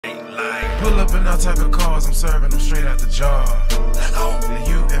Pull up in all type of cars, I'm serving them straight out the jar. The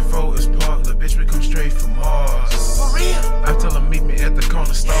UFO is parked, the bitch we come straight from Mars. For real? I tell them meet me at the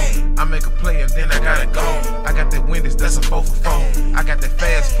corner store. I make a play and then I gotta go. I got that Wendy's, that's a 4 for 4. I got that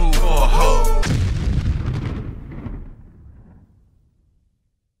fast food for a hoe.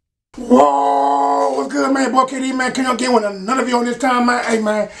 Whoa, what's good, man? Boy, KD, man, can y'all get with another video this time, man? Hey,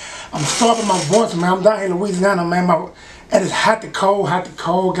 man, I'm starving my voice, man. I'm down here in Louisiana, man. And it's hot to cold,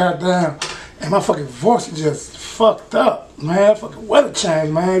 goddamn. And my fucking voice is just fucked up, man. Fucking weather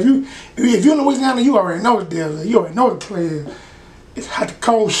change, man. If you're in Louisiana, you already know the deal. You already know the play is. It's hot to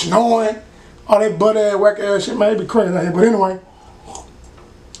cold, snowing, all that butt-ass, whack-ass shit, man. It be crazy out here. But anyway,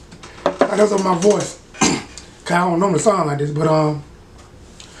 that's up my voice. Cause I don't normally sound like this, but,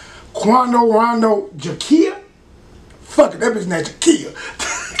 Quando Rondo, Jakiyah? Fuck it, that bitch named Jakiyah.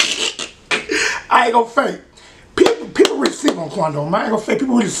 I ain't gonna fake. People really sleep on Quando, man. I ain't gonna fake.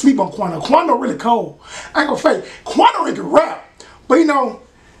 People really sleep on Quando. Quando really cold. I ain't gonna fake. Quando really can rap. But you know,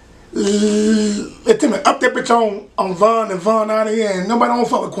 let them up that bitch on Von and Von out of here, and nobody don't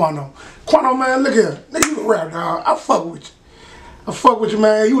fuck with Quando. Quando, man, look here. Nigga, you can rap, dog. I fuck with you. I fuck with you,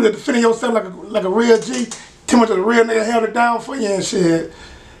 man. You was defending yourself like a real G. Too much of the real nigga held it down for you and shit.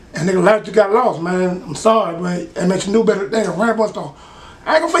 And nigga, life you got lost, man. I'm sorry, but it makes you knew better than a rap star.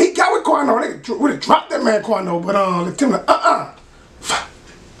 I ain't gonna say he got with Quando. They really dropped that man Quando, but let him like,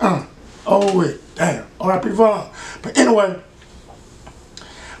 oh wait, damn, R.I.P. Von. But anyway,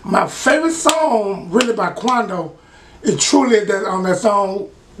 my favorite song really by Quando is truly that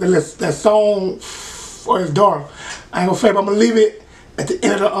song for his daughter. I ain't gonna fake, but I'm gonna leave it at the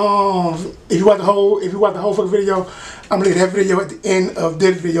end of the if you watch the whole fucking video, I'm gonna leave that video at the end of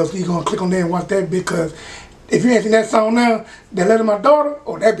this video, so you're gonna click on there and watch that, because if you ain't seen that song now, That Letter to My Daughter,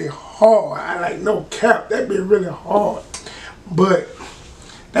 oh, that be hard. I like no cap, that be really hard. But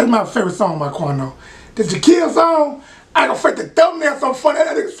that's my favorite song by Quando. The Jakiyah song, I ain't gonna fake, the thumbnail so funny,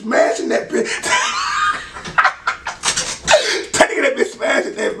 that nigga smashing that bitch. That bitch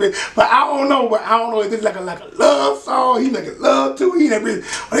smashing that bitch. But I don't know if this is like a love song, he making love to, he that bitch,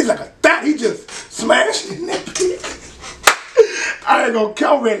 or he's like a thot, he just smashing that bitch. I ain't gonna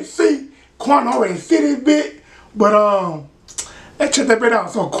count, ready to see. Quando already see this bitch. But let's check that bit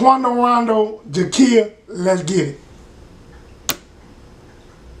out. So Quando Rondo, Jakiyah, let's get it.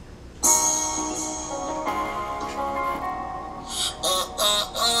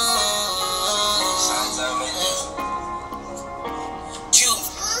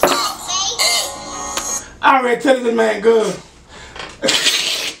 I already tell this man good.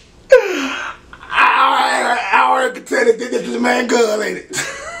 I already can tell this man good, ain't it?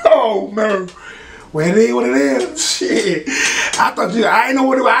 Oh man. Well, it is what it is. Shit. I ain't know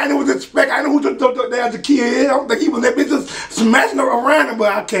what to expect. I ain't know who the damn Jakiyah is. I don't think he was that bitch just smashing her around him,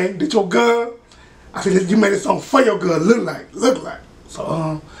 but okay, this your girl. I said, you made this song for your girl, look like.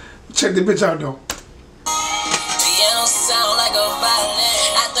 So, check this bitch out though. Piano sound like a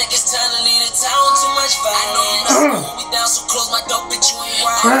violin. I think it's time to leave the town, too much violence. I know you be down so close, my dope bitch, you ain't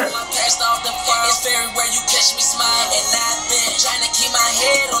wild. My past off the fire, it's very rare you catch me smiling. And I've been trying to keep my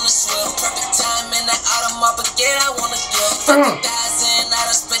head on the swivel. Perfect time in the autumn, I forget I wanna give. 50,000, I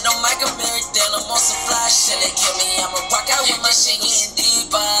done spent on my Mary, then I'm on some fly shit. They kill me, I'ma rock out with my shit getting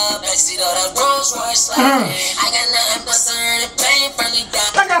deeper. Backseat of that Rolls Royce slide. I got nothing but sun and pain from the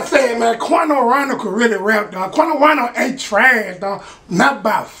down. Like I said, man, Quando Rondo could really rap, dog. Quando Rondo ain't trash, dog. Not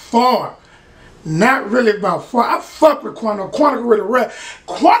by far. Not really by far. I fuck with Quando. Quando can really rap.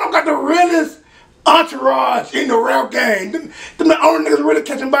 Quando got the realest entourage in the rap game. Them the only niggas really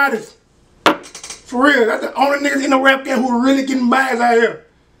catching bodies. For real, that's the only niggas in the rap game who are really getting bodies out here.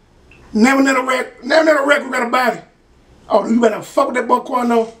 Never let a record who got a body. Oh, you better fuck with that boy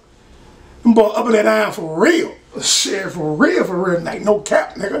Quando. Them boy up in that iron for real. Shit, for real. Like, no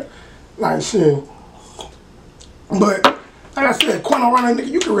cap, nigga. Like, shit. But, like I said, Quando Rondo, nigga,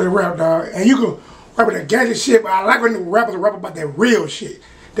 you can really rap, dog. And you can rap with that gangster shit, but I like when the rappers rap about that real shit.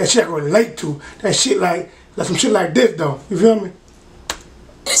 That shit I can relate to. That shit like some shit like this, though. You feel me?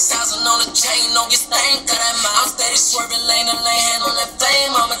 Thousand on the chain, don't get stained, got that mouth. I'm steady swerving lane to lane, hand on that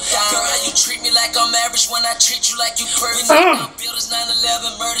flame, I'ma die. Girl, how you treat me like I'm average when I treat you like you perfect. I'm builders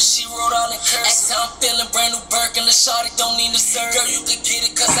 9/11, murder, she wrote all in cursive. I'm feeling brand new Birkin, the shawty don't need to serve. Girl, you can get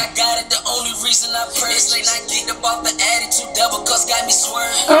it, cause I got it, the only reason I purse. Late night geeked up off the attitude, double cause got me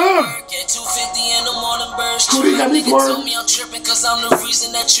swerving. At 2:50 in the morning, birds. Nigga told me I'm tripping, cause I'm the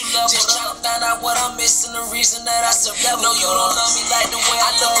reason that you love. Just trying to find out what I'm missing, the reason that I survive. No, you don't love me like the way I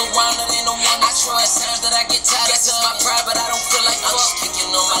look around and ain't no one I trust. Times that I get tired, guess it's my pride, but I don't feel like I'm speaking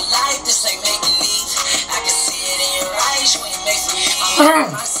on my life. This ain't make believe. I can see it in your eyes, you ain't make me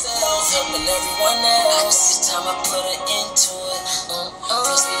myself. helping everyone else. This time I put it into it.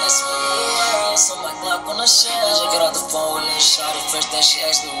 Plus we let's spin the world. So my Glock on the shelf. I just get off the phone with Lil Shawty. First thing she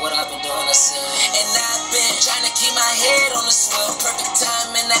asked me what I've been doing, I said. And I've been trying to keep my head on the swivel. Perfect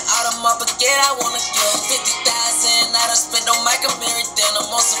time in that autumn, I forget I wanna give 50,000. I done spent on my Camry, then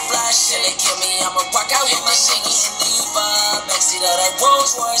I'm on some fly shit. They kill me, I'ma rock out with my shaky and diva. Backseat of that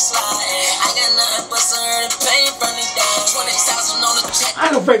Rolls Royce sliding. I got nothing but some hurt and pain from me down. 20,000 on the check.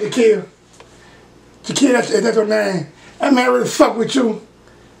 I ain't gonna fake Jakiyah. Jakiyah, that's your name. That man really fuck with you.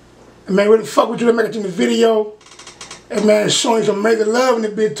 That man really fuck with you. That man got you in the video. That man showing you some major love in the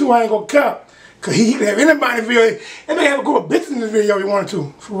bit too. I ain't gonna cap. Cause he could have anybody in the video. That man have a group of bitches in the video if he wanted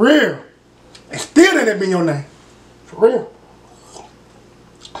to. For real. And still didn't be your name. For real.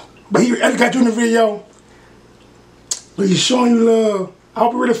 But he actually got you in the video. But he's showing you love. I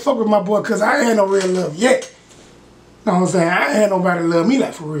hope you really fuck with my boy, cause I ain't had no real love yet. Know what I'm saying? I ain't had nobody love me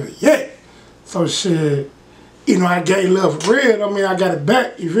like for real yet. So shit, you know, I gave love for real. I mean, I got it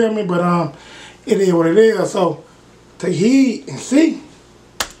back, you feel me? But it is what it is. So take heed and see.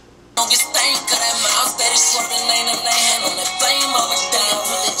 Don't get stank, cause that mouth steady swerving lane to lane. On that flame, I'ma down.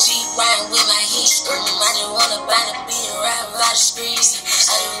 Put the G riding with my heat screaming. I just wanna buy the beat and rap about the streets.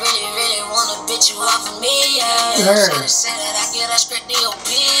 I just really, really wanna bitch you off of me, yeah. Shawty said that I get that straight DOP.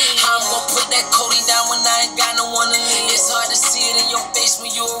 I'm gon' put that Cody down when I ain't got no one to leave. It's hard to see it in your face when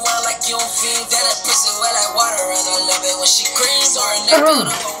you around like you don't feel. That pussy wet like water, and I love it when she creams. Sorry, nigga,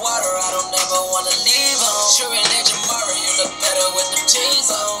 over water, I don't ever wanna leave home. Sure, and Jamara, you look better with them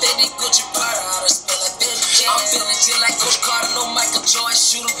jeans on. Baby Gucci Prada, I done spent like 50 jeans. I'm feeling just like Coach Carter, no Michael Jordan,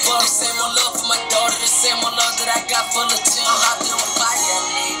 shoot a ball. The same one love for my daughter, the same one love that I got for the team. I'm out there on fire, I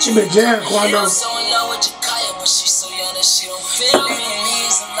need you. You been jamming, Quando. I'm so in love with Jakiyah, but she's so young that she don't feel me.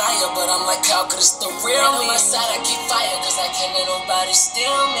 He's a liar, but I'm like, how could it's the real me? On my side, I keep fire, cause I can't let nobody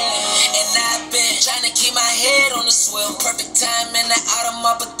steal me. And I've been trying to keep my head on the swivel. Perfect time in that autumn,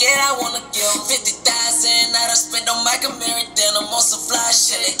 I forget I wanna give 50,000. I done spent on my Camry, then I'm on some fly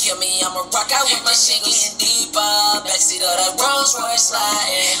shit. They kill me, I'ma rock out with my shit getting deeper. Backseat of that Rolls Royce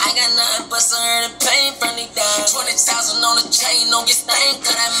sliding. I got nothing but some hurt and pain from me down. 20,000 on the chain, don't get stank,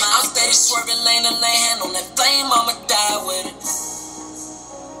 cause that mouth steady swerving lane to lane. Hand on that flame, I'ma die with it.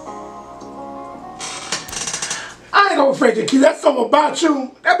 I ain't gonna fake Jakiyah. That's something about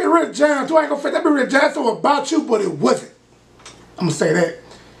you. That be real jam too. I ain't gonna fake that. Be real jam. Something about you, but it wasn't. I'm gonna say that.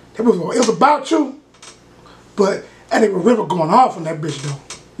 It was about you, but that nigga really going off on that bitch though.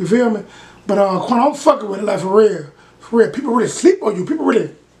 You feel me? But Quando, I'm fucking with it like for real. For real. People really sleep on you. People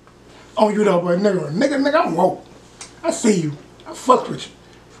really on you though, but nigga, I'm woke. I see you. I fuck with you.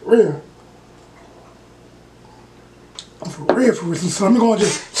 For real. I'm for real, for real. So I'm gonna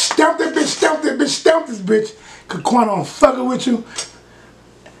just stamp that bitch, stamp that bitch, stamp this bitch. Cause Quando, I'm fucking with you.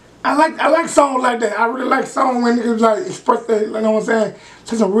 I like songs like that. I really like songs when niggas like express that, you know what I'm saying?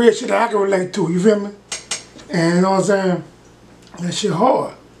 Just some real shit that I can relate to, you feel me? And you know what I'm saying? That shit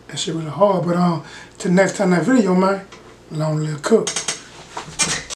hard. That shit really hard. But till next time that video, man, long live Cook.